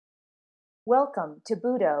Welcome to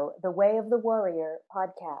Budo, the Way of the Warrior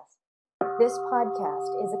podcast. This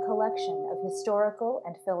podcast is a collection of historical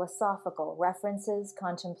and philosophical references,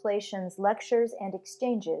 contemplations, lectures, and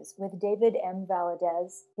exchanges with David M.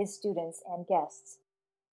 Valadez, his students, and guests.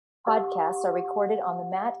 Podcasts are recorded on the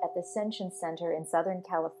mat at the Ascension Center in Southern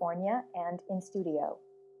California and in studio.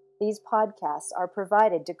 These podcasts are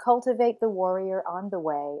provided to cultivate the warrior on the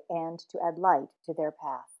way and to add light to their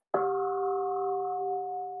path.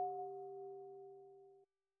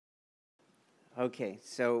 Okay,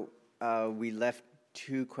 so we left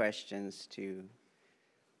two questions to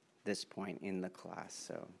this point in the class.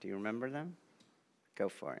 So do you remember them? Go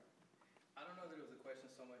for it. I don't know that it was a question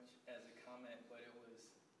so much as a comment, but it was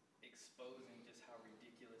exposing just how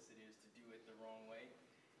ridiculous it is to do it the wrong way,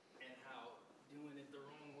 and how doing it the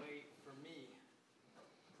wrong way, for me,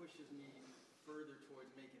 pushes me further towards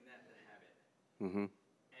making that the habit. Mm-hmm.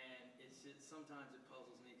 And it's just, sometimes it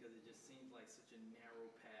puzzles me because it just seems like such a narrow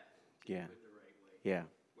path to Yeah. do it the right way. Yeah.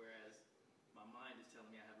 Whereas my mind is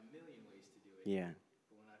telling me I have a million ways to do it. Yeah.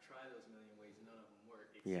 But when I try those million ways, none of them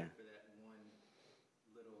work except Yeah. for that one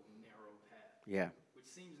little narrow path. Yeah. Which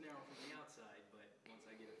seems narrow from the outside, but once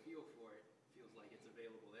I get a feel for it, it feels like it's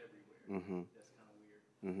available everywhere. Mm-hmm. That's kind of weird.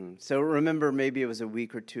 Mm-hmm. So remember, maybe it was a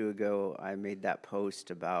week or two ago, I made that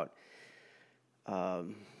post about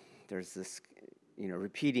there's this,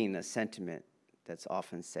 repeating a sentiment that's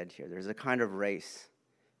often said here. There's a kind of race,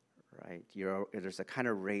 right? There's a kind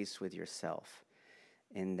of race with yourself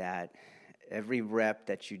in that every rep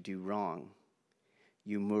that you do wrong,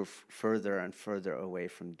 you move further and further away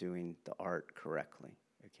from doing the art correctly,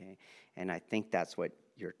 okay? And I think that's what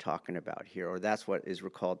you're talking about here, or that's what is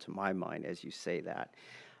recalled to my mind as you say that.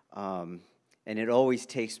 And it always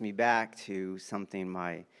takes me back to something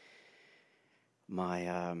my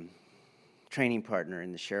training partner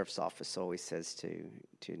in the sheriff's office always says to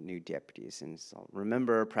new deputies. And so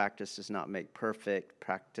remember, practice does not make perfect,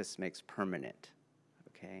 practice makes permanent,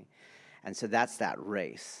 okay? And so that's that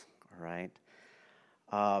race, all right?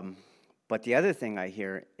 But the other thing I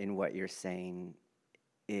hear in what you're saying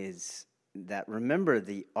is that, remember,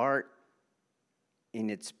 the art in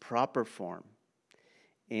its proper form,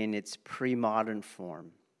 in its pre-modern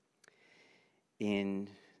form, in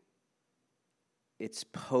its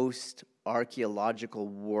post-archaeological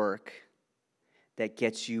work that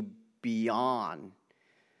gets you beyond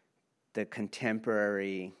the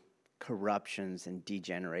contemporary corruptions and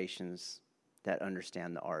degenerations that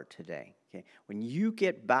understand the art today. Okay? When you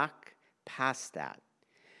get back past that,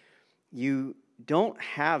 you don't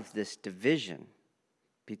have this division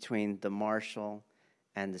between the martial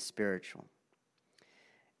and the spiritual.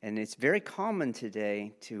 And it's very common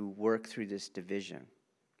today to work through this division.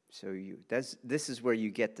 So this is where you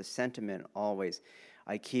get the sentiment always.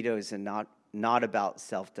 Aikido is not about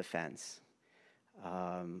self-defense.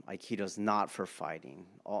 Aikido's not for fighting.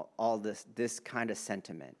 All this kind of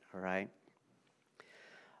sentiment, all right?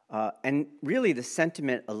 And really, the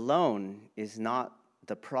sentiment alone is not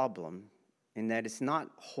the problem, in that it's not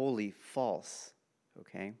wholly false,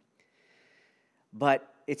 okay?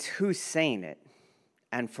 But it's who's saying it,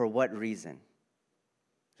 and for what reason.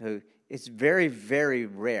 So it's very, very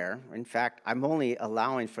rare. In fact, I'm only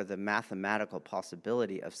allowing for the mathematical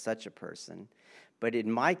possibility of such a person. But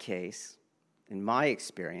in my case, in my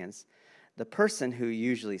experience, the person who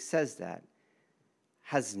usually says that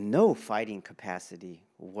has no fighting capacity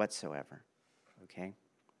whatsoever, okay?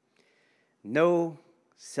 No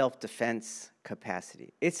self-defense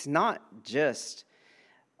capacity. It's not just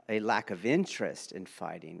a lack of interest in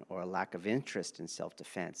fighting or a lack of interest in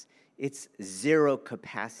self-defense. It's zero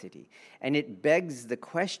capacity. And it begs the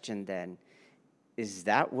question then, is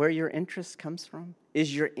that where your interest comes from?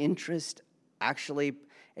 Is your interest actually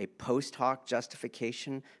a post hoc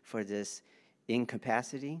justification for this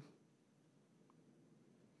incapacity?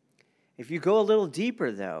 If you go a little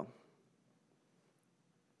deeper, though,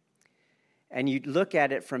 and you look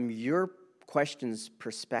at it from your question's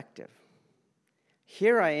perspective,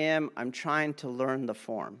 here I am, I'm trying to learn the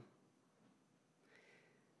form.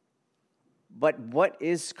 But what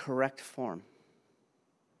is correct form?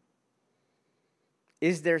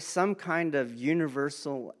 Is there some kind of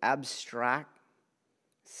universal, abstract,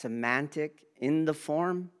 semantic in the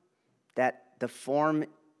form that the form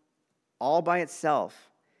all by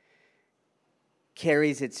itself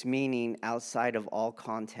carries its meaning outside of all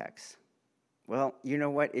context? Well, you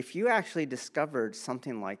know what? If you actually discovered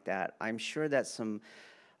something like that, I'm sure that some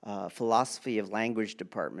philosophy of language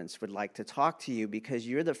departments would like to talk to you, because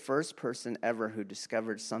you're the first person ever who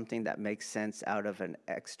discovered something that makes sense out of an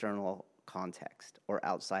external context or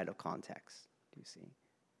outside of context. Do you see?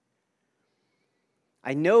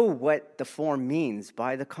 I know what the form means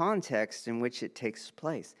by the context in which it takes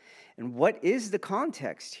place. And what is the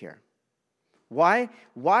context here? Why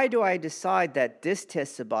do I decide that this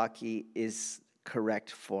tesabaki is correct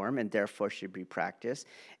form and therefore should be practiced,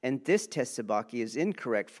 and this tesabaki is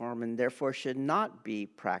incorrect form and therefore should not be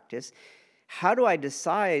practiced? How do I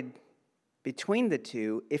decide between the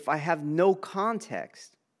two if I have no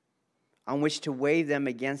context on which to weigh them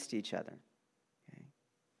against each other? Okay.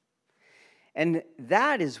 And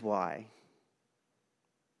that is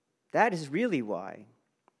really why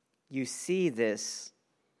you see this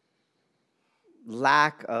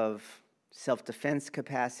lack of self-defense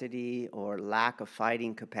capacity or lack of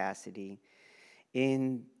fighting capacity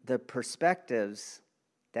in the perspectives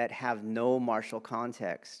that have no martial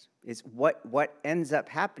context. Is what ends up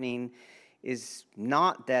happening is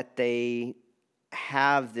not that they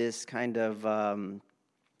have this kind of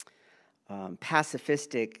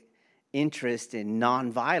pacifistic interest in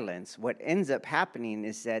nonviolence. What ends up happening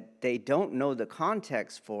is that they don't know the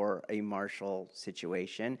context for a martial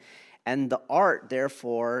situation, and the art,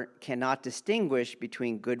 therefore, cannot distinguish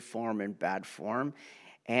between good form and bad form,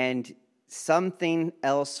 and something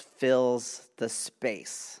else fills the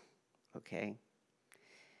space, okay?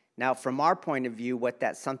 Now, from our point of view, what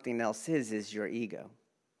that something else is your ego.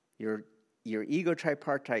 Your ego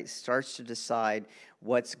tripartite starts to decide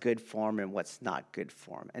what's good form and what's not good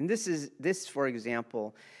form. And this, for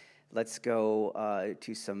example, let's go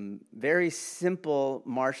to some very simple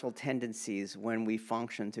martial tendencies when we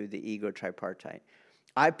function through the ego tripartite.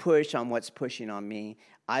 I push on what's pushing on me.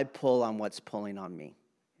 I pull on what's pulling on me,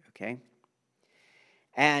 okay?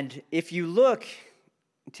 And if you look,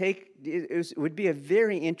 it would be a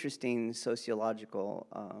very interesting sociological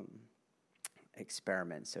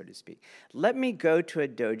experiment, so to speak. Let me go to a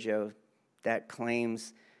dojo that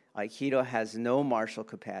claims Aikido has no martial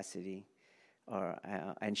capacity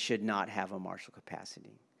and should not have a martial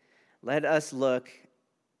capacity. Let us look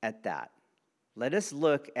at that. Let us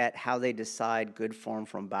look at how they decide good form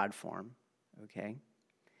from bad form, okay?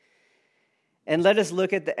 And let us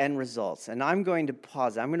look at the end results. And I'm going to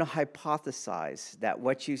pause. I'm going to hypothesize that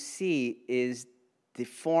what you see is the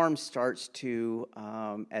form starts to,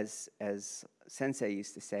 as Sensei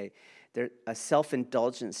used to say, a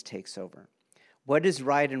self-indulgence takes over. What is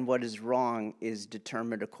right and what is wrong is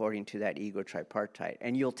determined according to that ego tripartite.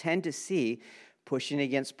 And you'll tend to see pushing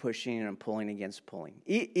against pushing and pulling against pulling.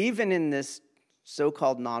 Even in this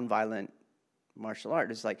so-called nonviolent martial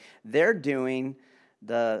art, it's like they're doing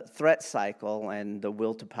the threat cycle and the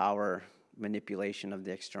will to power manipulation of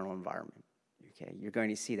the external environment. Okay, you're going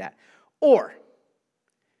to see that. Or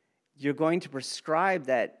you're going to prescribe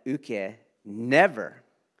that uke never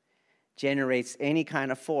generates any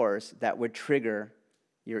kind of force that would trigger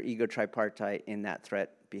your ego tripartite in that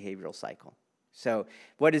threat behavioral cycle. So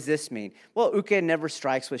what does this mean? Well, uke never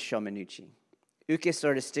strikes with shomenuchi. Uke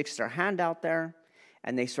sort of sticks their hand out there,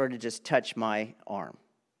 and they sort of just touch my arm.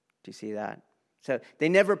 Do you see that? So they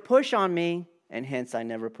never push on me, and hence I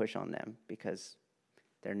never push on them because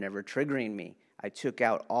they're never triggering me. I took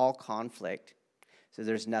out all conflict, so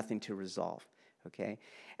there's nothing to resolve, okay?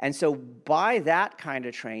 And so by that kind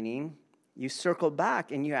of training, you circle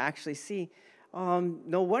back and you actually see,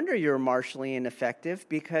 no wonder you're martially ineffective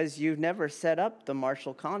because you've never set up the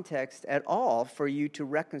martial context at all for you to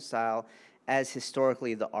reconcile as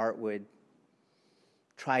historically the art would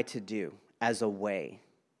try to do as a way.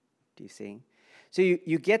 Do you see? So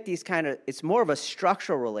you get these kind of, it's more of a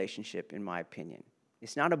structural relationship, in my opinion.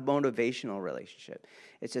 It's not a motivational relationship.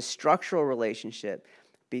 It's a structural relationship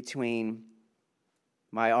between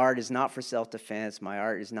my art is not for self-defense, my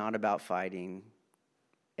art is not about fighting,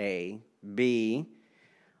 A. B,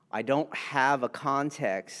 I don't have a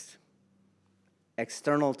context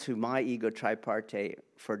external to my ego tripartite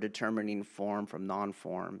for determining form from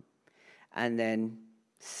non-form. And then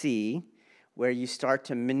C, where you start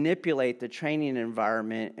to manipulate the training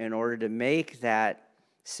environment in order to make that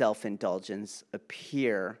self-indulgence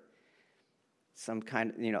appear some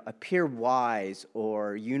kind of, appear wise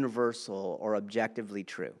or universal or objectively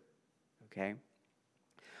true, okay?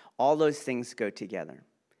 All those things go together.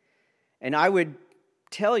 And I would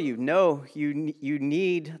tell you, no, you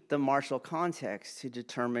need the martial context to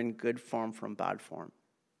determine good form from bad form.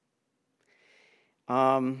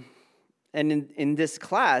 And in this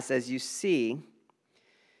class, as you see,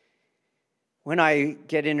 when I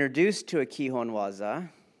get introduced to a Kihon Waza,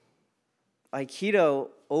 Aikido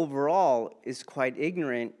overall is quite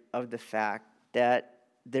ignorant of the fact that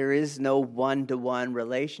there is no one-to-one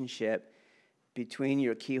relationship between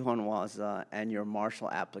your Kihon Waza and your martial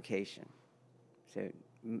application. So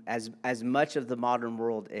as much of the modern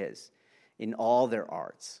world is. in all their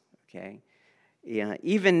arts, okay? Yeah,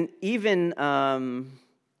 even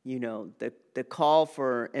the call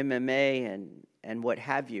for MMA and what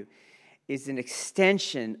have you is an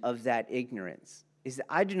extension of that ignorance. Is that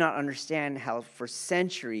I do not understand how for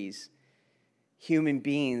centuries human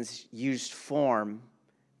beings used form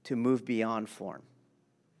to move beyond form.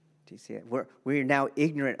 Do you see it? We're now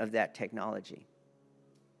ignorant of that technology.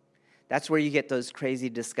 That's where you get those crazy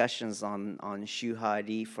discussions on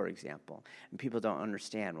Shuhadi, for example. And people don't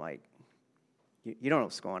understand, like, you don't know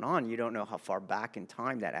what's going on. You don't know how far back in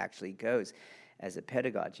time that actually goes as a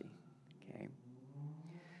pedagogy. Okay?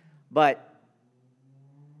 But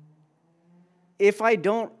if I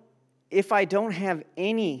don't have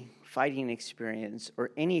any fighting experience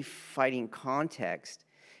or any fighting context,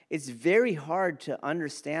 it's very hard to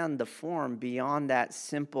understand the form beyond that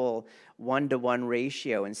simple 1-to-1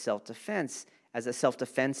 ratio in self-defense as a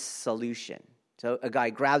self-defense solution. So a guy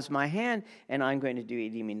grabs my hand, and I'm going to do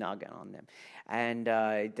Idimi Naga on them. And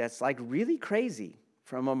that's like really crazy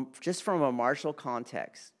just from a martial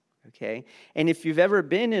context, okay? And if you've ever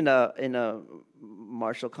been in a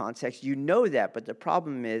martial context, you know that. But the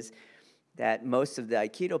problem is that most of the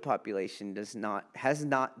Aikido population does not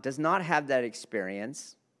have that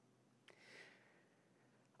experience,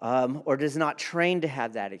 or does not train to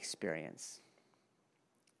have that experience.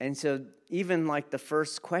 And so even like the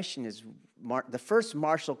first question is, the first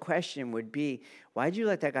martial question would be, why did you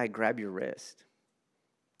let that guy grab your wrist?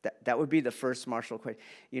 That would be the first martial question.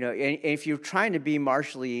 You know, and if you're trying to be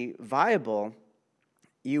martially viable,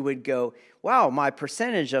 you would go, wow, my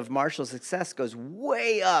percentage of martial success goes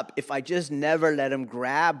way up if I just never let him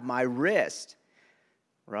grab my wrist,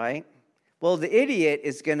 right? Well, the idiot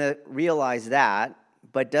is going to realize that,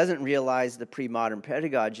 but doesn't realize the pre-modern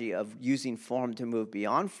pedagogy of using form to move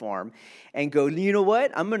beyond form and go, you know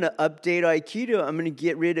what? I'm going to update Aikido. I'm going to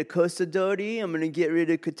get rid of Kosa Dori. I'm going to get rid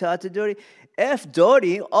of Katata Dori. F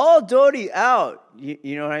Dori, all Dori out.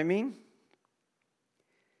 You know what I mean?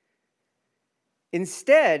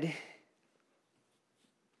 Instead,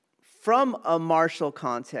 from a martial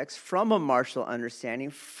context, from a martial understanding,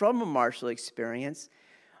 from a martial experience,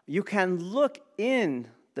 you can look in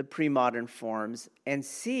the pre-modern forms and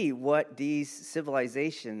see what these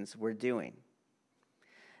civilizations were doing.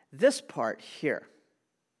 This part here,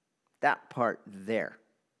 that part there,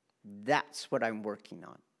 that's what I'm working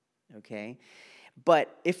on, okay?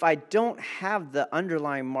 But if I don't have the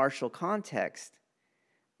underlying martial context,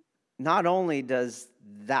 not only does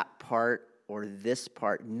that part or this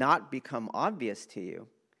part not become obvious to you,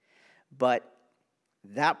 but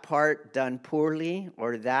that part done poorly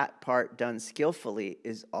or that part done skillfully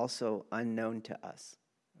is also unknown to us,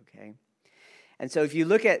 okay? And so if you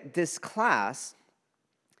look at this class,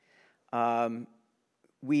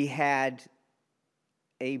 we had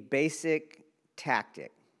a basic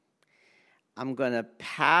tactic. I'm going to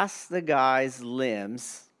pass the guy's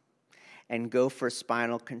limbs and go for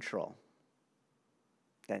spinal control.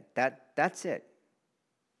 That's it.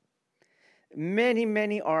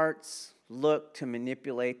 Many arts look to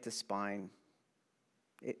manipulate the spine.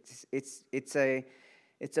 It's a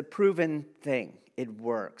proven thing. It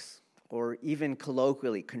works. Or even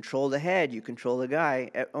colloquially, control the head, you control the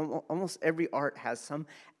guy. Almost every art has some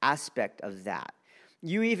aspect of that.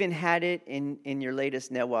 You even had it in your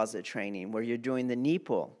latest Newaza training where you're doing the knee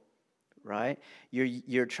pull, right?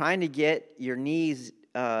 You're trying to get your knees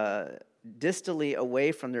distally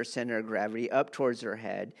away from their center of gravity up towards their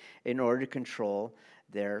head in order to control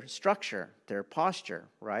their structure, their posture,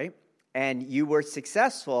 right? And you were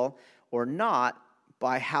successful or not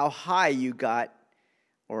by how high you got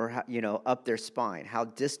or, up their spine, how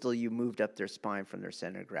distal you moved up their spine from their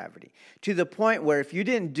center of gravity. To the point where if you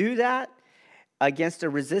didn't do that against a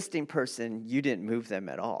resisting person, you didn't move them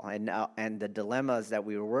at all. And the dilemmas that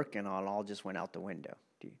we were working on all just went out the window.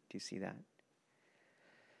 Do you see that?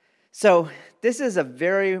 So this is a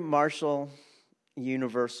very martial,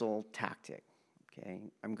 universal tactic. Okay,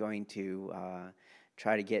 I'm going to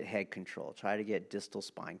try to get head control, try to get distal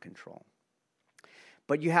spine control.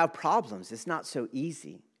 But you have problems. It's not so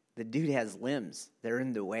easy. The dude has limbs. They're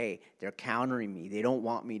in the way. They're countering me. They don't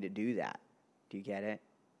want me to do that. Do you get it?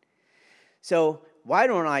 So why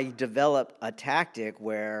don't I develop a tactic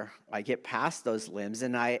where I get past those limbs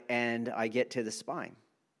and I get to the spine?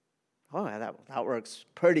 Oh, that works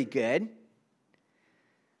pretty good.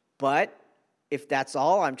 But if that's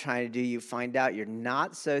all I'm trying to do, you find out you're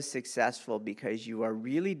not so successful because you are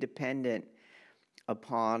really dependent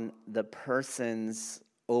upon the person's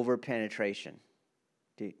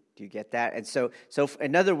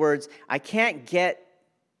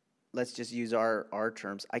let's just use our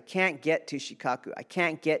terms. I can't get to Shikaku. I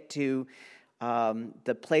can't get to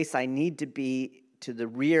the place I need to be to the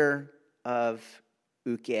rear of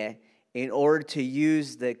Uke in order to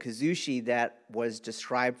use the kazushi that was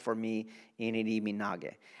described for me in Irimi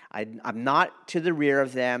Nage. I'm not to the rear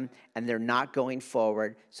of them, and they're not going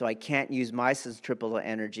forward, so I can't use my centripetal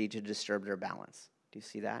energy to disturb their balance. Do you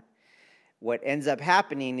see that? What ends up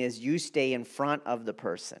happening is you stay in front of the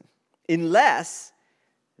person, unless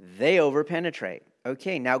they overpenetrate.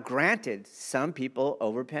 Okay, now granted, some people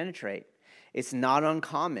overpenetrate. It's not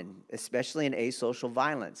uncommon, especially in asocial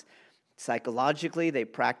violence. Psychologically, they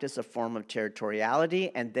practice a form of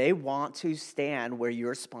territoriality, and they want to stand where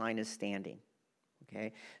your spine is standing.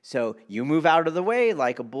 Okay, so you move out of the way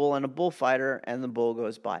like a bull and a bullfighter, and the bull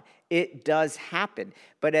goes by. It does happen,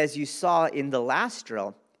 but as you saw in the last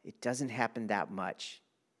drill, it doesn't happen that much.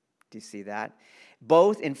 Do you see that?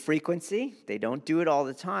 Both in frequency, they don't do it all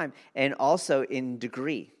the time, and also in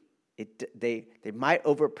degree. They might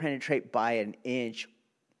overpenetrate by an inch.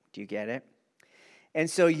 Do you get it? And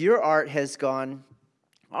so your art has gone,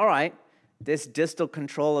 all right, this distal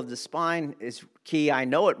control of the spine is key. I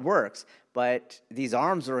know it works, but these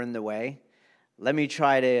arms are in the way. Let me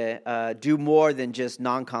try to do more than just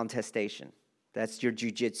non-contestation. That's your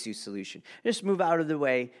jiu-jitsu solution. Just move out of the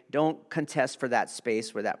way. Don't contest for that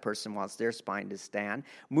space where that person wants their spine to stand.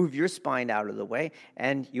 Move your spine out of the way,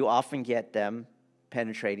 and you often get them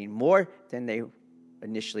penetrating more than they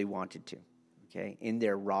initially wanted to, okay, in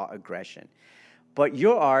their raw aggression. But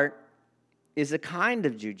your art is a kind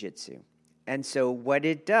of jiu-jitsu. And so what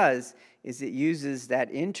it does is it uses that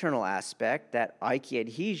internal aspect, that Aiki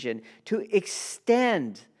adhesion, to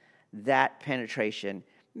extend that penetration,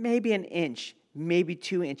 maybe an inch, maybe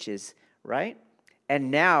 2 inches, right?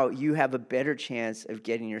 And now you have a better chance of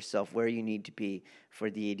getting yourself where you need to be for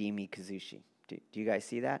the Irimi Kazushi. Do you guys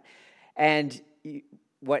see that? And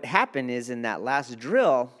what happened is in that last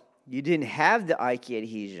drill, you didn't have the Aiki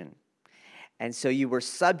adhesion. And so you were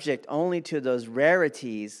subject only to those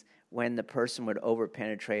rarities when the person would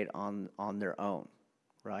overpenetrate on their own,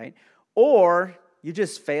 right? Or you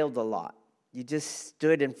just failed a lot. You just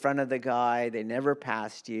stood in front of the guy. They never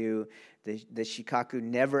passed you. The Shikaku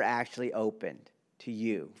never actually opened to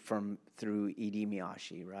you through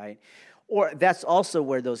Irimi-ashi, right? Or that's also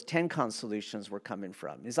where those Tenkan solutions were coming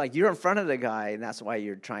from. It's like you're in front of the guy, and that's why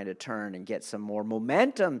you're trying to turn and get some more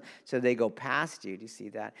momentum so they go past you. Do you see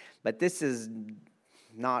that? But this is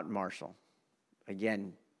not martial.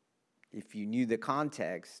 Again, if you knew the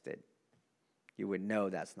context, you would know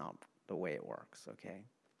that's not the way it works, okay?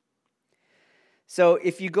 So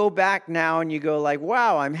if you go back now and you go like,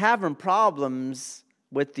 wow, I'm having problems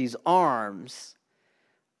with these arms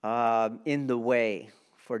in the way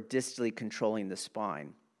for distally controlling the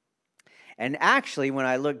spine. And actually, when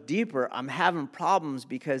I look deeper, I'm having problems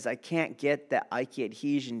because I can't get the Aiki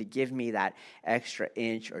adhesion to give me that extra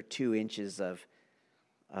inch or 2 inches of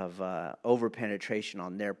over-penetration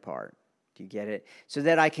on their part. Do you get it? So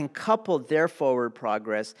that I can couple their forward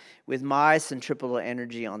progress with my centripetal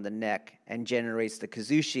energy on the neck and generates the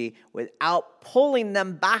kazushi without pulling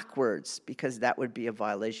them backwards, because that would be a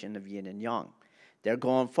violation of yin and yang. They're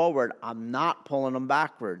going forward. I'm not pulling them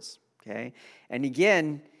backwards, okay? And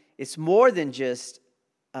again, it's more than just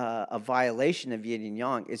a violation of yin and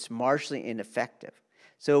yang. It's martially ineffective.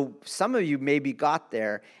 So some of you maybe got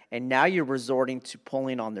there, and now you're resorting to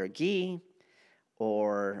pulling on their gi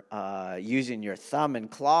or using your thumb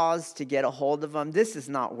and claws to get a hold of them. This is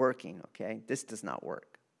not working, okay? This does not work.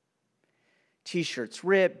 T-shirts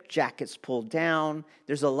ripped, jackets pulled down.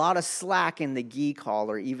 There's a lot of slack in the gi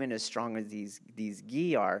collar, even as strong as these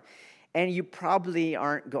gi are. And you probably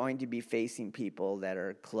aren't going to be facing people that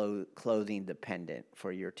are clothing dependent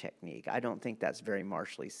for your technique. I don't think that's very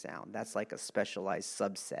martially sound. That's like a specialized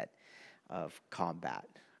subset of combat,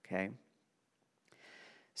 okay?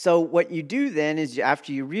 So what you do then is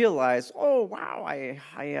after you realize, oh, wow,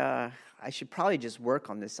 I should probably just work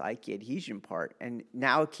on this Aiki adhesion part. And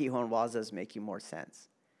now Kihon Waza is making more sense.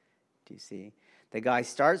 Do you see? The guy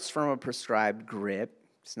starts from a prescribed grip.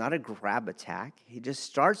 It's not a grab attack. He just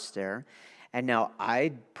starts there. And now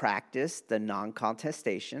I practice the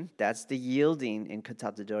non-contestation. That's the yielding in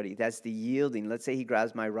Katatedori. That's the yielding. Let's say he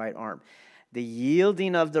grabs my right arm. The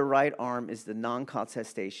yielding of the right arm is the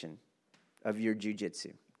non-contestation of your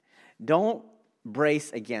jiu-jitsu. Don't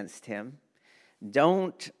brace against him.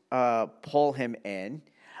 Don't pull him in.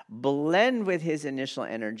 Blend with his initial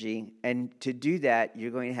energy. And to do that,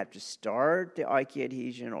 you're going to have to start the Aiki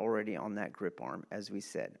adhesion already on that grip arm, as we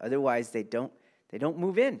said. Otherwise, they don't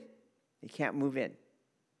move in. They can't move in.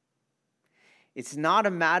 It's not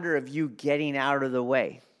a matter of you getting out of the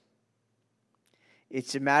way.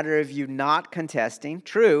 It's a matter of you not contesting,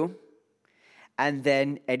 true, and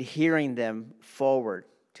then adhering them forward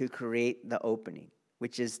to create the opening,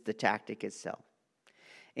 which is the tactic itself.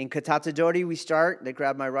 In Katatedori, we start, they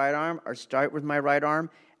grab my right arm, or start with my right arm,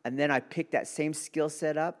 and then I pick that same skill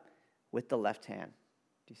set up with the left hand.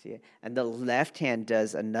 Do you see it? And the left hand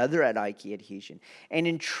does another Adaiki adhesion. And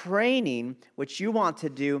in training, what you want to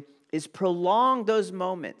do is prolong those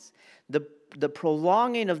moments. The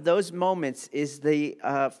prolonging of those moments is the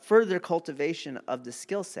further cultivation of the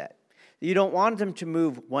skill set. You don't want them to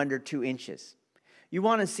move 1 or 2 inches. You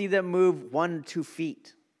want to see them move 1 or 2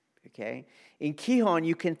 feet. Okay? In Kihon,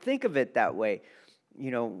 you can think of it that way.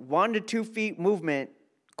 1 to 2 feet movement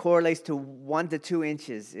correlates to 1 to 2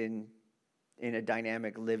 inches in a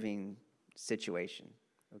dynamic living situation.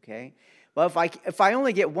 Okay? Well, if I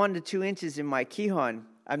only get 1 to 2 inches in my Kihon,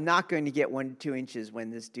 I'm not going to get 1 to 2 inches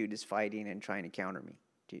when this dude is fighting and trying to counter me.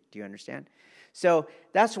 Do you understand? So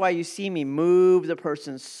that's why you see me move the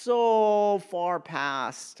person so far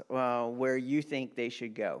past where you think they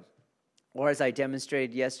should go. Or as I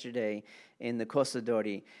demonstrated yesterday in the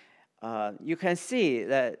Kosadori, you can see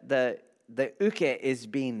that the uke is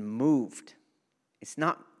being moved. It's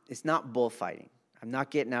not bullfighting. I'm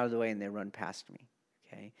not getting out of the way and they run past me.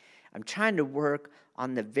 Okay, I'm trying to work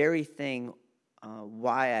on the very thing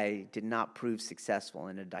why I did not prove successful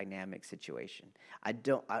in a dynamic situation. I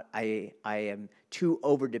am too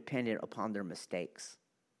over-dependent upon their mistakes.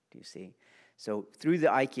 Do you see? So through the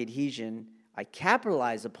Aiki adhesion, I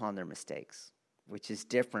capitalize upon their mistakes, which is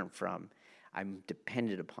different from I'm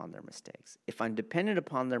dependent upon their mistakes. If I'm dependent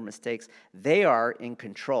upon their mistakes, they are in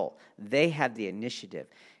control. They have the initiative.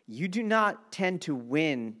 You do not tend to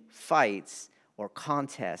win fights or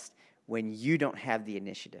contests when you don't have the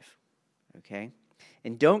initiative. Okay?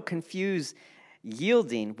 And don't confuse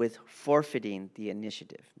yielding with forfeiting the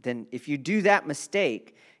initiative. Then if you do that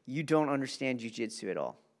mistake, you don't understand jiu-jitsu at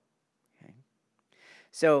all. Okay?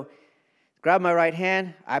 So grab my right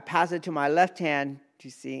hand, I pass it to my left hand, do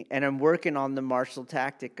you see? And I'm working on the martial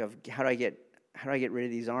tactic of how do I get rid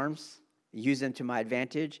of these arms, use them to my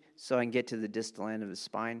advantage so I can get to the distal end of his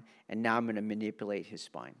spine, and now I'm going to manipulate his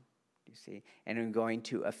spine. Do you see? And I'm going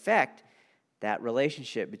to affect that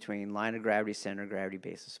relationship between line of gravity, center of gravity,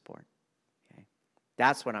 base of support. Okay?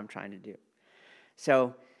 That's what I'm trying to do.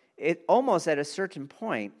 So it almost at a certain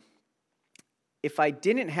point, if I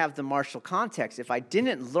didn't have the martial context, if I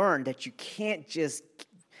didn't learn that you can't just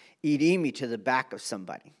irimi to the back of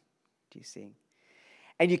somebody, do you see?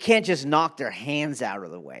 And you can't just knock their hands out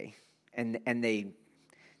of the way and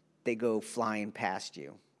they go flying past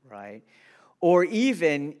you, right? Or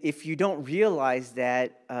even if you don't realize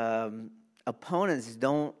that opponents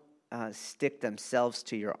don't stick themselves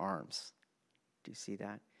to your arms. Do you see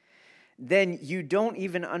that? Then you don't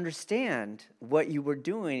even understand what you were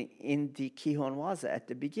doing in the Kihon Waza at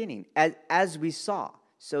the beginning, as we saw.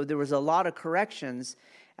 So there was a lot of corrections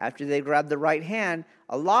after they grabbed the right hand.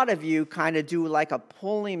 A lot of you kind of do like a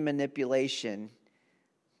pulling manipulation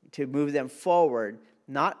to move them forward,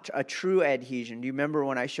 not a true adhesion. Do you remember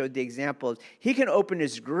when I showed the example? He can open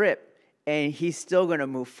his grip and he's still going to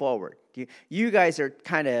move forward. You guys are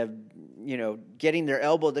kind of, getting their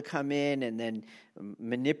elbow to come in and then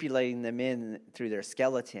manipulating them in through their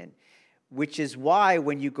skeleton, which is why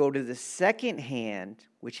when you go to the second hand,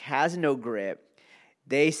 which has no grip,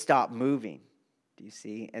 they stop moving. Do you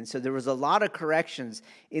see? And so there was a lot of corrections.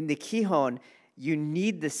 In the Kihon, you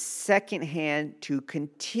need the second hand to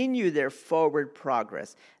continue their forward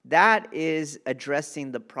progress. That is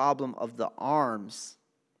addressing the problem of the arms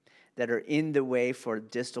that are in the way for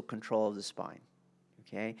distal control of the spine.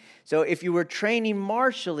 Okay? So if you were training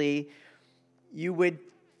martially, you would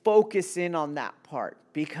focus in on that part,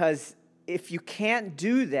 because if you can't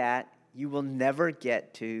do that, you will never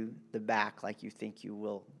get to the back like you think you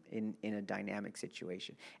will in a dynamic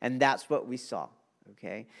situation. And that's what we saw.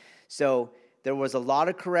 Okay? So there was a lot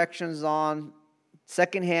of corrections on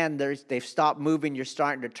second hand. They've stopped moving. You're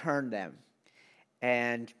starting to turn them.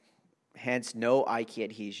 And hence no Aiki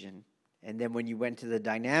adhesion. And then when you went to the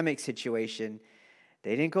dynamic situation,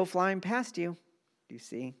 they didn't go flying past you. You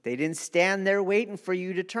see? They didn't stand there waiting for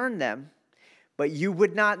you to turn them. But you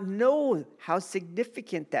would not know how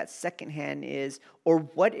significant that second hand is or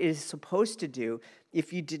what it is supposed to do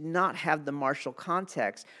if you did not have the martial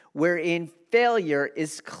context, wherein failure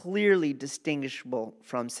is clearly distinguishable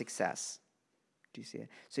from success. Do you see it?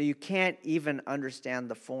 So you can't even understand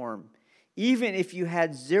the form, even if you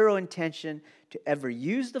had zero intention to ever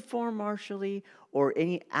use the form martially or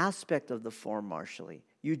any aspect of the form martially.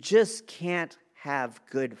 You just can't have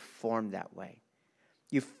good form that way.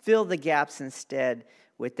 You fill the gaps instead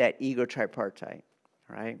with that ego tripartite.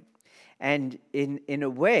 right? And in a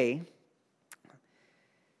way,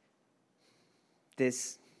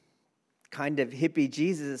 this kind of hippie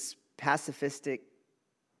Jesus pacifistic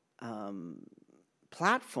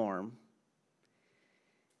platform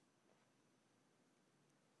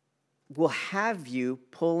will have you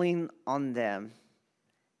pulling on them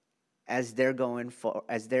as they're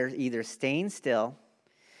as they're either staying still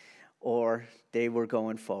or they were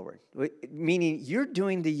going forward. Meaning you're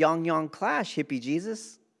doing the yang clash, hippie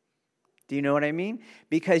Jesus. Do you know what I mean?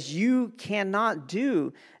 Because you cannot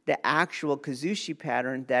do the actual Kazushi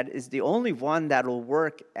pattern that is the only one that will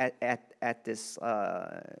work at this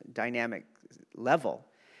dynamic level.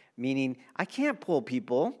 Meaning, I can't pull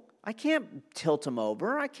people. I can't tilt them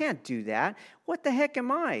over. I can't do that. What the heck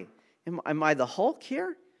am I? Am I the Hulk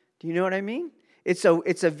here? Do you know what I mean? It's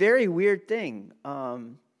a very weird thing.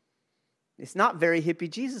 It's not very hippie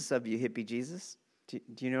Jesus of you, hippie Jesus. Do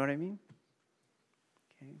you know what I mean?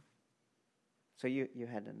 Okay. So you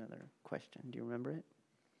had another question. Do you remember it?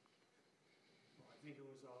 Well, I think it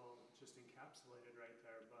was all just encapsulated right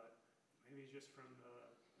there, but maybe just from the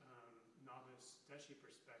novice Deshi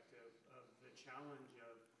perspective of the challenge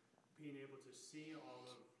of being able to see all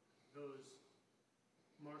of those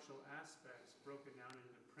martial aspects broken down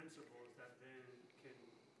into principles that then can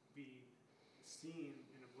be seen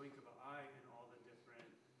in a blink of an eye in all the different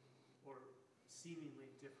or seemingly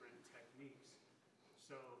different techniques.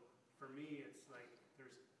 So for me, it's like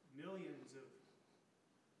there's millions of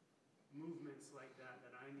movements like that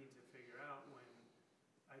I need to figure out when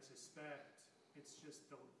I suspect it's just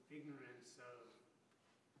the ignorance of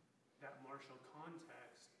that martial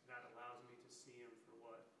context that allows me to see them for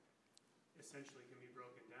what essentially can be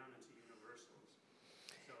broken down into universals.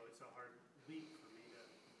 So it's a hard leap for me to,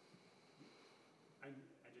 I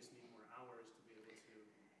just need more hours to be able to.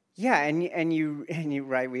 Yeah, and you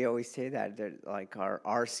right. We always say that like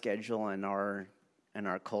our schedule and our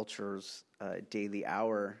culture's daily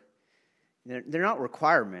hour, they're not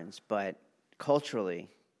requirements, but culturally,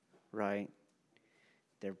 right?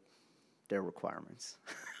 They're requirements,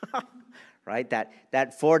 right?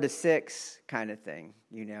 That 4 to 6 kind of thing,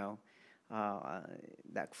 you know.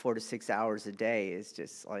 That 4 to 6 hours a day is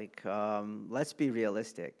just like, let's be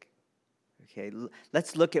realistic, okay?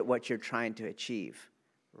 Let's look at what you're trying to achieve,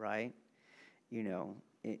 right? You know,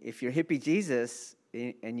 if you're hippie Jesus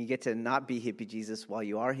and you get to not be hippie Jesus while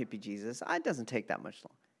you are hippie Jesus, it doesn't take that much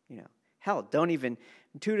long, you know. Hell, don't even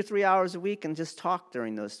 2 to 3 hours a week and just talk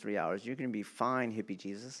during those 3 hours. You're going to be fine, hippie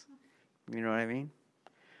Jesus. You know what I mean?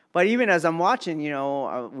 But even as I'm watching, you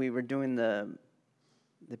know, we were doing the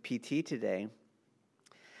PT today.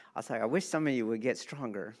 I was like, I wish some of you would get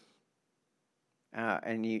stronger.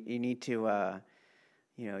 And you need to,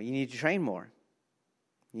 you need to train more.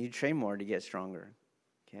 You need to train more to get stronger.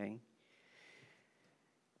 Okay?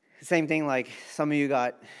 Same thing, like some of you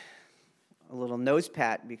got a little nose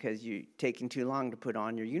pat because you're taking too long to put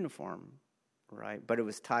on your uniform, right? But it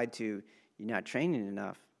was tied to you not training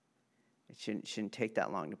enough. It shouldn't take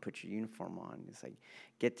that long to put your uniform on. It's like,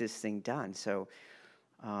 get this thing done. So,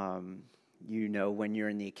 when you're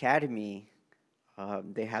in the academy,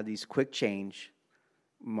 they have these quick change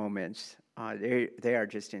moments. They are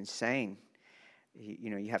just insane.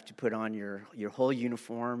 You have to put on your whole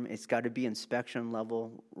uniform. It's got to be inspection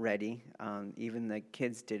level ready. Even the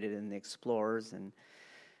kids did it in the Explorers, and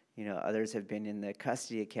others have been in the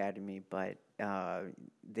custody academy. But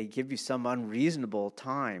they give you some unreasonable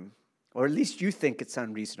time, or at least you think it's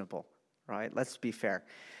unreasonable, right? Let's be fair.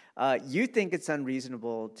 You think it's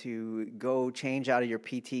unreasonable to go change out of your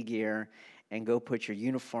PT gear and go put your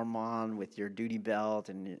uniform on with your duty belt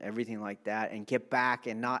and everything like that, and get back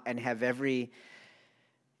and have every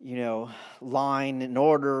line in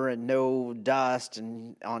order and no dust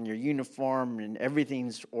and on your uniform and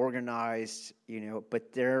everything's organized,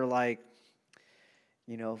 but they're like,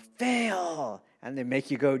 fail, and they make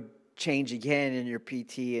you go change again in your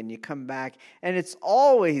PT, and you come back, and it's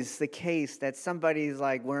always the case that somebody's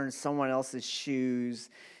like wearing someone else's shoes,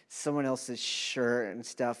 someone else's shirt and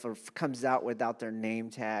stuff, or comes out without their name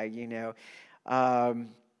tag,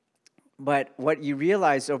 But what you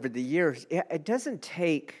realize over the years, it doesn't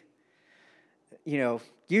take,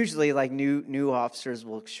 usually like new officers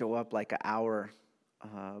will show up like an hour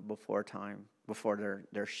before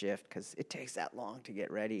their shift, because it takes that long to get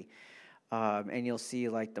ready. And you'll see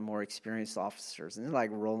like the more experienced officers, and they're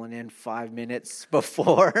like rolling in 5 minutes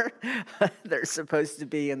before they're supposed to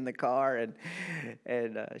be in the car and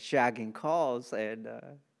shagging calls, and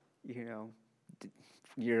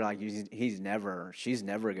you're like, she's never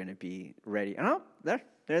going to be ready. And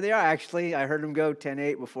there they are. Actually, I heard them go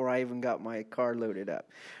 10-8 before I even got my car loaded up,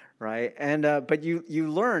 right? And but you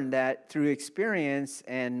learn that through experience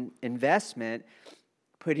and investment,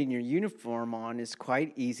 putting your uniform on is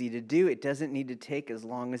quite easy to do. It doesn't need to take as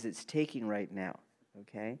long as it's taking right now,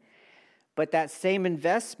 okay? But that same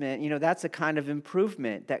investment, that's a kind of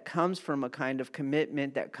improvement that comes from a kind of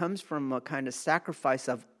commitment, that comes from a kind of sacrifice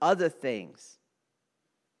of other things.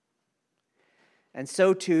 And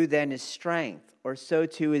so too then is strength, or so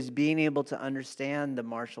too is being able to understand the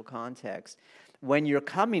martial context when you're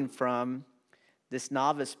coming from this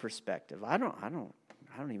novice perspective. I don't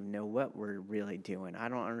even know what we're really doing. I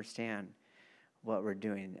don't understand what we're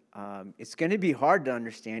doing. It's going to be hard to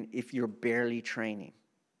understand if you're barely training.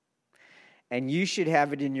 And you should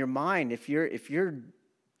have it in your mind. If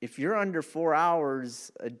you're under 4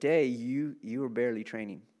 hours a day, you are barely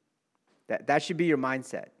training. That should be your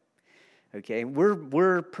mindset. Okay,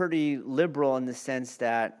 we're pretty liberal in the sense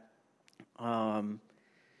that, hey,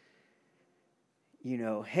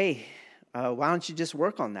 why don't you just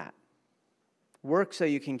work on that? Work so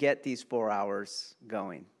you can get these 4 hours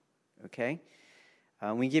going. Okay,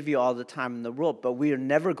 we give you all the time in the world, but we are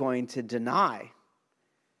never going to deny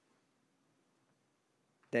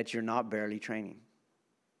that you're not barely training.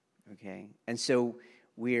 Okay, and so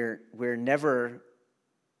we're never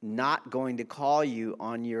not going to call you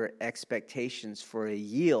on your expectations for a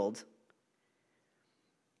yield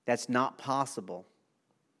that's not possible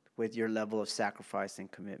with your level of sacrifice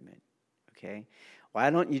and commitment. Okay? Why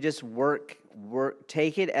don't you just work,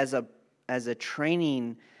 take it as a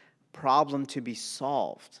training problem to be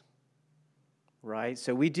solved? Right?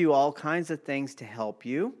 So we do all kinds of things to help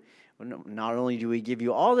you. Not only do we give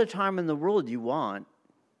you all the time in the world you want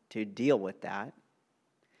to deal with that,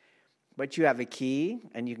 but you have a key,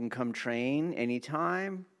 and you can come train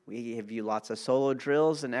anytime. We give you lots of solo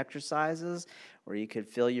drills and exercises, or you could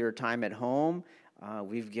fill your time at home.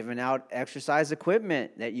 We've given out exercise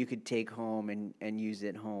equipment that you could take home and use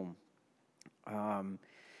at home.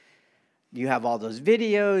 You have all those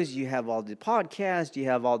videos, you have all the podcasts, you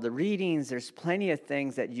have all the readings. There's plenty of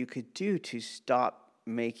things that you could do to stop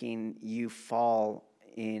making you fall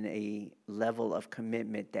in a level of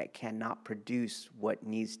commitment that cannot produce what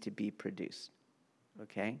needs to be produced.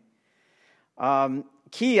 Okay?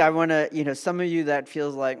 Key, I want to, some of you that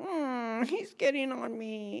feels like, he's getting on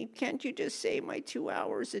me. Can't you just say my 2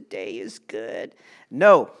 hours a day is good?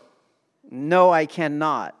 No, I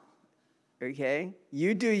cannot. Okay?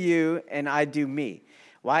 You do you, and I do me.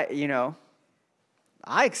 Why,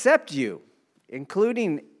 I accept you,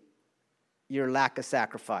 including your lack of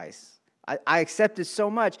sacrifice. I accept it so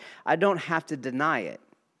much, I don't have to deny it.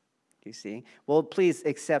 You see? Well, please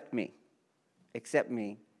accept me. Accept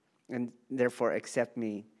me, and therefore accept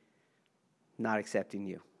me not accepting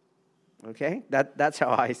you. Okay? That's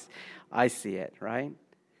how I see it, right?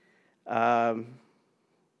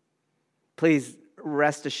 Please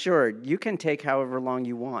rest assured, you can take however long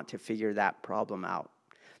you want to figure that problem out,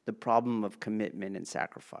 the problem of commitment and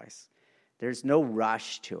sacrifice. There's no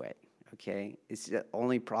rush to it. Okay, it's the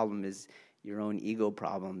only problem is your own ego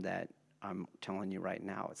problem that I'm telling you right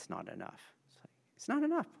now. It's not enough. It's not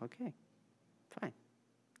enough. Okay, fine.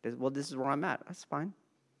 Well, this is where I'm at. That's fine.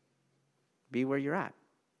 Be where you're at.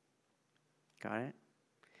 Got it?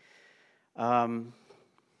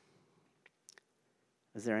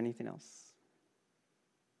 Is there anything else?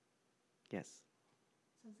 Yes.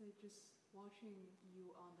 Sensei, just watching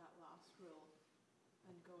you on that last drill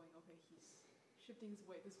and going, okay, he's shifting his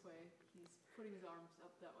weight this way, he's putting his arms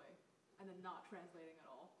up that way, and then not translating at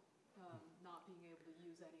all, not being able to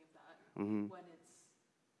use any of that when it's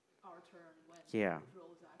our turn, when the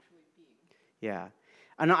drill is actually being. Yeah.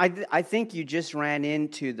 And I think you just ran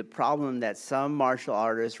into the problem that some martial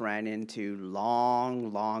artists ran into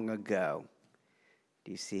long, long ago.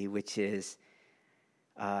 Do you see? Which is,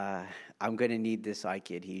 I'm going to need this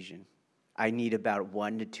Aiki adhesion. I need about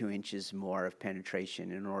 1 to 2 inches more of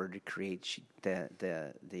penetration in order to create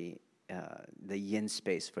the yin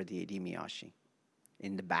space for the edemiyashi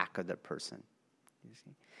in the back of the person. You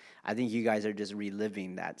see? I think you guys are just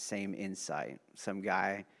reliving that same insight. Some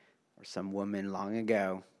guy or some woman long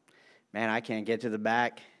ago, man, I can't get to the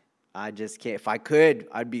back. I just can't. If I could,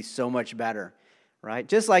 I'd be so much better, right?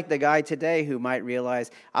 Just like the guy today who might realize,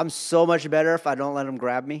 I'm so much better if I don't let him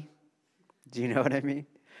grab me. Do you know what I mean?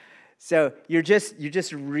 So you're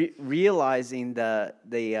just realizing the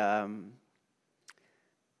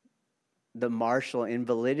martial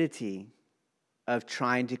invalidity of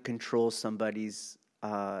trying to control somebody's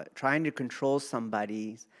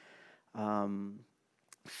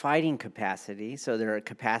fighting capacity, so their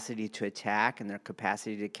capacity to attack and their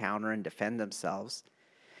capacity to counter and defend themselves,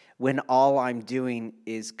 when all I'm doing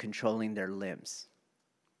is controlling their limbs.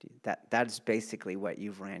 That is basically what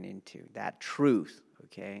you've ran into, that truth,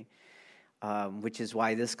 okay? Which is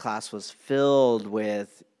why this class was filled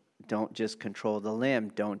with don't just control the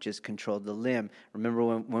limb, don't just control the limb. Remember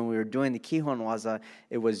when we were doing the Kihon Waza,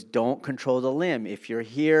 it was don't control the limb. If you're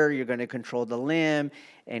here, you're going to control the limb,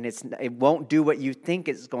 and it won't do what you think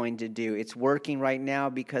it's going to do. It's working right now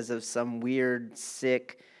because of some weird,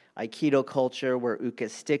 sick Aikido culture where uka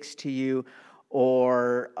sticks to you,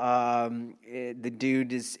 or the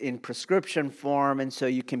dude is in prescription form, and so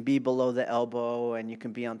you can be below the elbow and you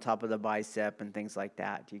can be on top of the bicep and things like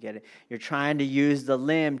that. Do you get it? You're trying to use the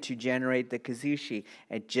limb to generate the kazushi.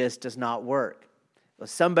 It just does not work. Well,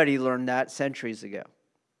 somebody learned that centuries ago,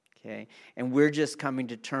 okay? And we're just coming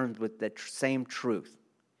to terms with the same truth.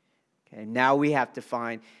 Okay, now we have to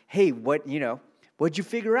find, hey, what'd you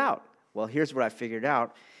figure out? Well, here's what I figured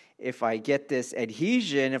out. If I get this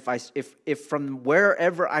adhesion, if from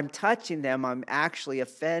wherever I'm touching them, I'm actually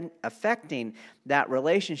affecting that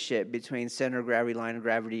relationship between center of gravity, line of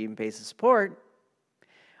gravity, and base of support,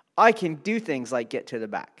 I can do things like get to the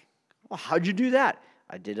back. Well, how'd you do that?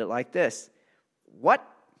 I did it like this. What?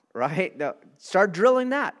 Right? No, start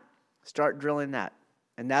drilling that.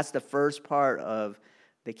 And that's the first part of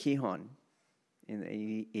the Kihon in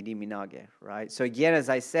the Iriminage, right? So again, as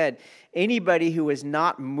I said, anybody who is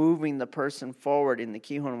not moving the person forward in the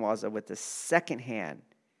Kihon Waza with the second hand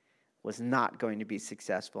was not going to be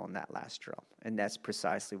successful in that last drill. And that's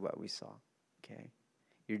precisely what we saw, okay?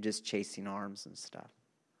 You're just chasing arms and stuff,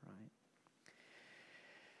 right?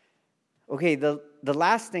 Okay, the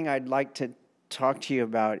last thing I'd like to talk to you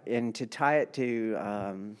about, and to tie it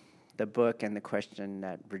to the book and the question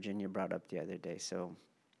that Virginia brought up the other day. So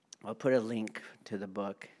I'll put a link to the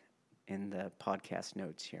book in the podcast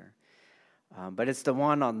notes here. But it's the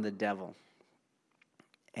one on the devil.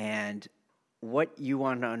 And what you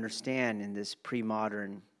want to understand in this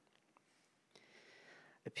pre-modern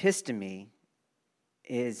episteme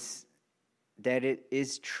is that it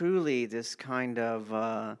is truly this kind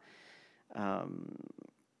of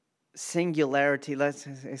singularity. This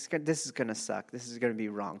is going to suck. This is going to be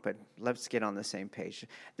wrong, but let's get on the same page.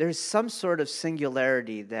 There's some sort of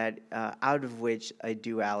singularity that out of which a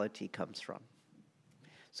duality comes from.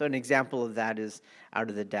 So an example of that is out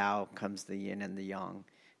of the Tao comes the yin and the yang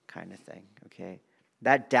kind of thing, okay?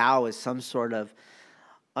 That Tao is some sort of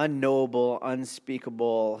unknowable,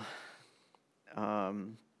 unspeakable,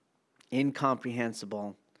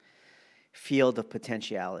 incomprehensible field of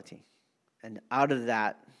potentiality. And out of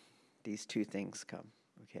that, these two things come,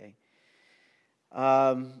 okay?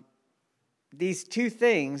 These two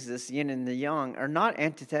things, this yin and the yang, are not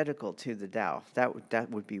antithetical to the Tao. That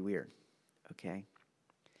would be weird, okay?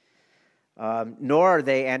 Nor are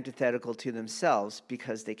they antithetical to themselves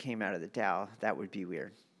because they came out of the Tao. That would be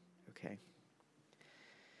weird, okay?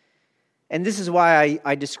 And this is why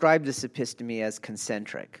I describe this episteme as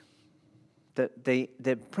concentric.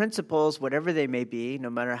 The principles, whatever they may be, no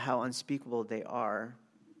matter how unspeakable they are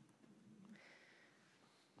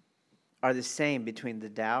the same between the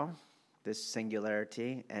Tao, this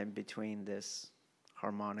singularity, and between this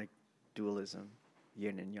harmonic dualism,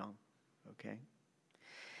 yin and yang, okay?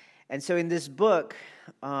 And so in this book,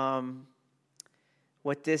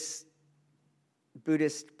 what this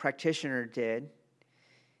Buddhist practitioner did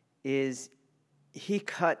is he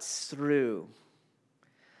cuts through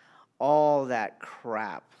all that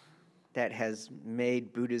crap that has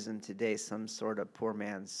made Buddhism today some sort of poor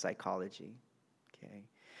man's psychology, okay?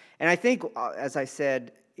 And I think, as I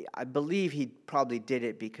said, I believe he probably did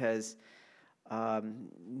it because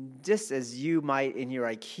just as you might in your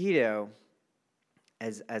Aikido,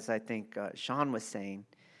 as I think Sean was saying,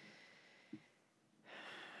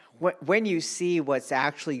 when you see what's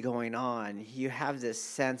actually going on, you have this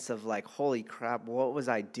sense of like, holy crap, what was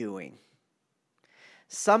I doing?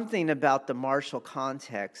 Something about the martial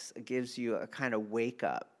context gives you a kind of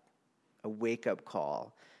wake-up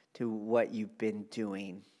call to what you've been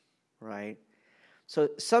doing, right? So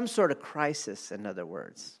some sort of crisis, in other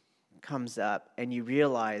words, comes up, and you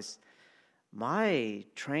realize my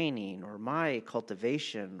training or my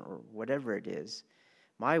cultivation or whatever it is,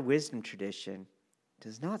 my wisdom tradition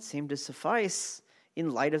does not seem to suffice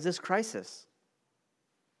in light of this crisis.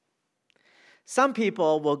 Some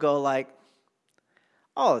people will go like,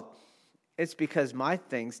 oh, it's because my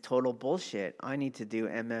thing's total bullshit. I need to do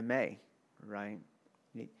MMA, right?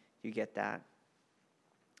 You get that?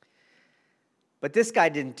 But this guy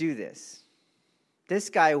didn't do this. This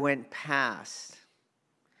guy went past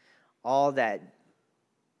all that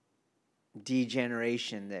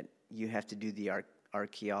degeneration that you have to do the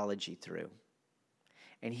archaeology through.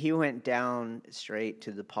 And he went down straight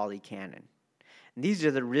to the Pali Canon. And these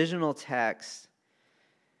are the original texts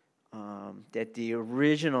that the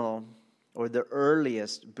original or the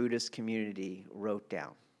earliest Buddhist community wrote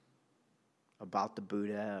down about the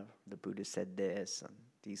Buddha. The Buddha said this and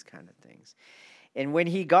these kind of things. And when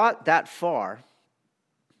he got that far,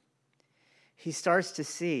 he starts to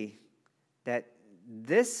see that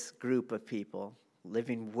this group of people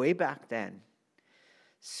living way back then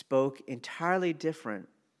spoke entirely different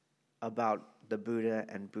about the Buddha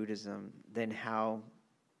and Buddhism than how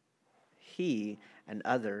he and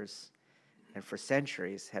others, and for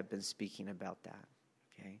centuries, have been speaking about that.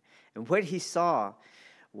 Okay? And what he saw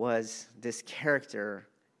was this character,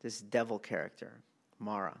 this devil character,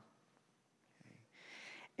 Mara. Okay?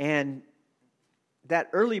 And that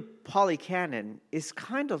early Pali Canon is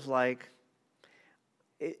kind of like,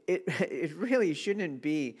 it really shouldn't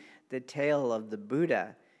be the tale of the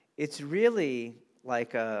Buddha. It's really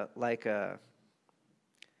like like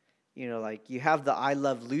you have the I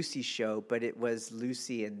Love Lucy show, but it was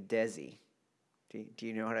Lucy and Desi. Do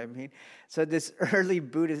you know what I mean? So this early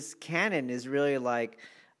Buddhist canon is really like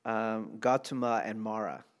Gautama and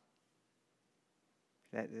Mara.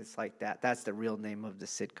 It's like that. That's the real name of the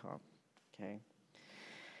sitcom. Okay.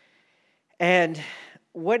 And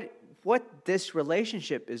what this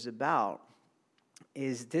relationship is about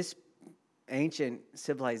is this ancient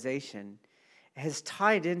civilization has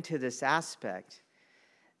tied into this aspect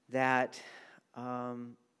that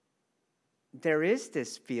there is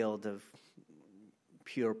this field of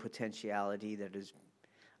pure potentiality that is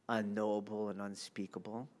unknowable and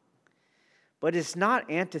unspeakable, but it's not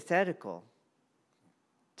antithetical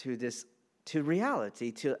to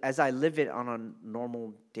reality, as I live it on a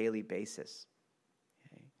normal daily basis.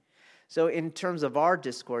 Okay? So in terms of our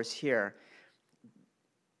discourse here,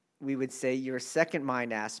 we would say your second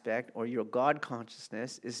mind aspect or your God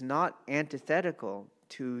consciousness is not antithetical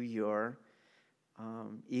to your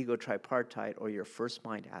ego tripartite or your first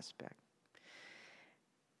mind aspect.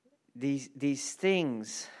 These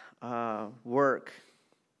things work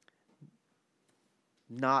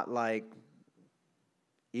not like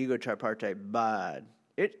ego tripartite bad.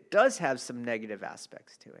 It does have some negative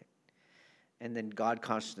aspects to it. And then God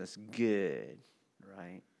consciousness good,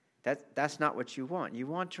 right? That's not what you want. You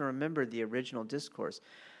want to remember the original discourse.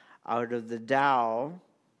 Out of the Tao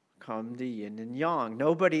come the yin and yang.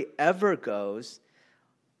 Nobody ever goes,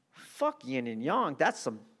 fuck yin and yang. That's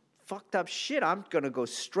some fucked up shit. I'm going to go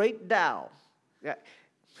straight Tao. Yeah.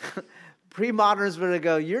 Pre-moderns would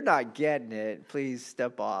go, you're not getting it. Please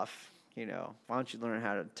step off. Why don't you learn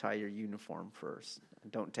how to tie your uniform first?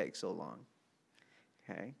 Don't take so long.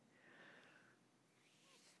 Okay?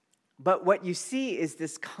 But what you see is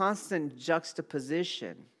this constant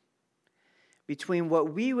juxtaposition between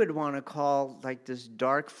what we would want to call like this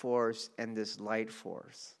dark force and this light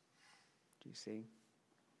force. Do you see?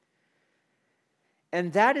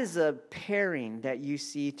 And that is a pairing that you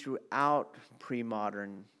see throughout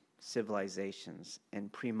pre-modern civilizations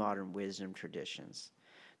and pre-modern wisdom traditions.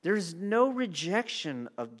 There's no rejection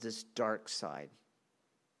of this dark side.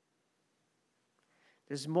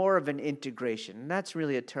 There's more of an integration. And that's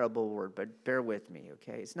really a terrible word, but bear with me,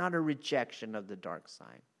 okay? It's not a rejection of the dark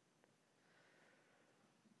side.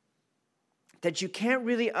 That you can't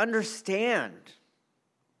really understand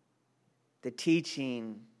the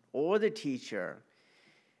teaching or the teacher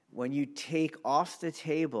when you take off the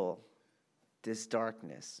table this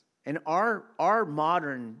darkness. And our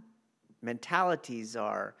modern mentalities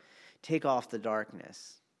are take off the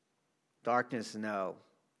darkness. Darkness, no.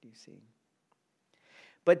 Do you see?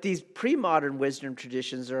 But these pre-modern wisdom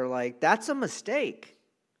traditions are like, that's a mistake.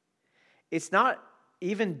 It's not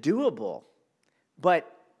even doable.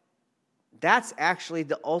 But that's actually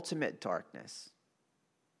the ultimate darkness.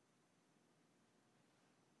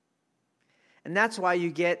 And that's why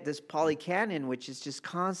you get this Pali Canon, which is just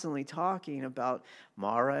constantly talking about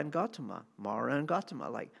Mara and Gautama. Mara and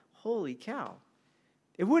Gautama, like, holy cow.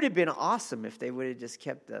 It would have been awesome if they would have just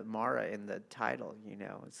kept the Mara in the title,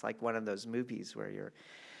 It's like one of those movies where your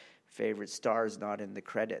favorite star is not in the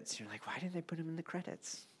credits. You're like, why didn't they put him in the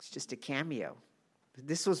credits? It's just a cameo. But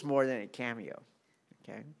this was more than a cameo,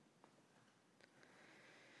 okay?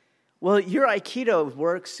 Well, your Aikido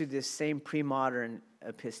works through this same pre-modern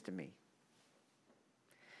episteme.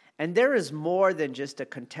 And there is more than just a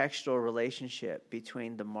contextual relationship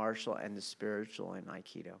between the martial and the spiritual in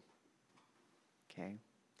Aikido. Okay?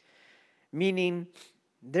 Meaning,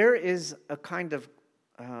 there is a kind of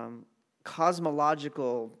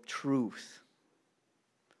cosmological truth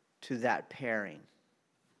to that pairing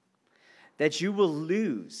that you will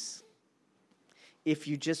lose if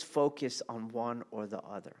you just focus on one or the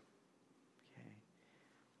other. Okay?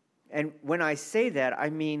 And when I say that, I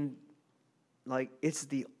mean, like, it's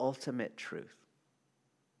the ultimate truth.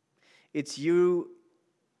 It's you,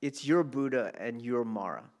 it's your Buddha and your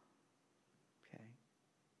Mara. Okay?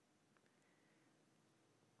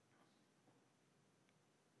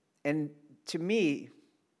 And to me,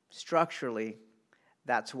 structurally,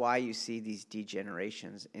 that's why you see these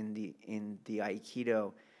degenerations in the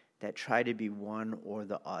Aikido that try to be one or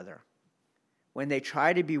the other. When they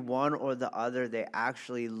try to be one or the other, they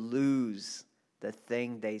actually lose the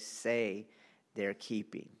thing they say they're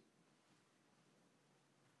keeping.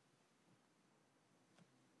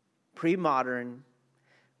 Pre-modern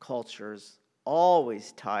cultures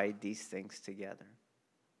always tied these things together.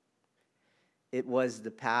 It was the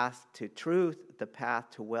path to truth, the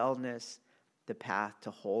path to wellness, the path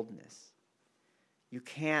to wholeness. You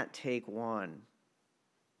can't take one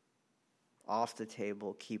off the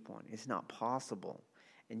table, keep one. It's not possible.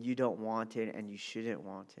 And you don't want it, and you shouldn't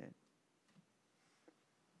want it.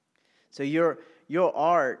 So your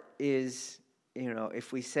art is,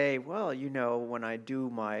 if we say, well, when I do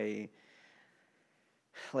my,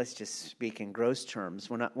 let's just speak in gross terms,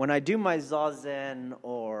 when I do my Zazen,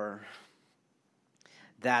 or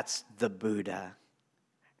that's the Buddha.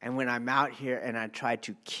 And when I'm out here and I try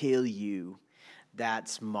to kill you,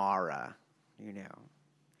 that's Mara,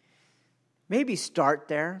 Maybe start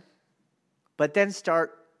there, but then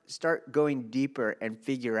start going deeper and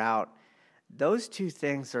figure out those two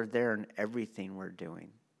things are there in everything we're doing.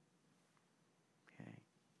 Okay.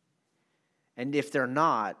 And if they're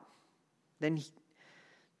not, then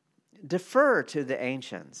defer to the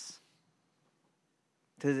ancients,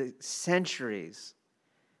 to the centuries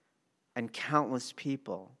and countless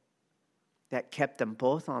people that kept them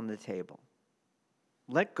both on the table.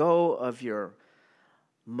 Let go of your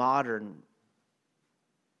modern,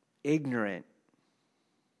 ignorant,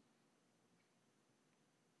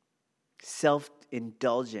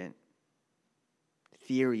 self-indulgent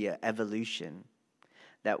theory of evolution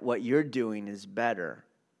that what you're doing is better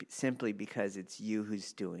simply because it's you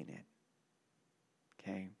who's doing it.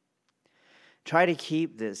 Okay? Try to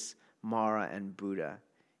keep this Mara and Buddha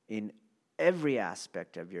in every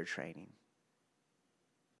aspect of your training.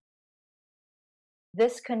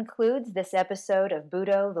 This concludes this episode of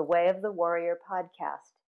Budo, the Way of the Warrior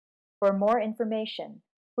podcast. For more information,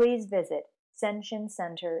 please visit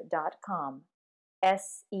senshincenter.com,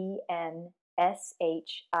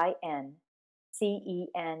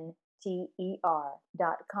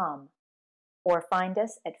 SENSHINCENTER.com, or find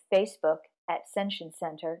us at Facebook at Senshin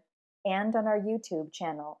Center and on our YouTube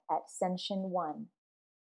channel at Senshin One.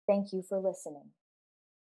 Thank you for listening.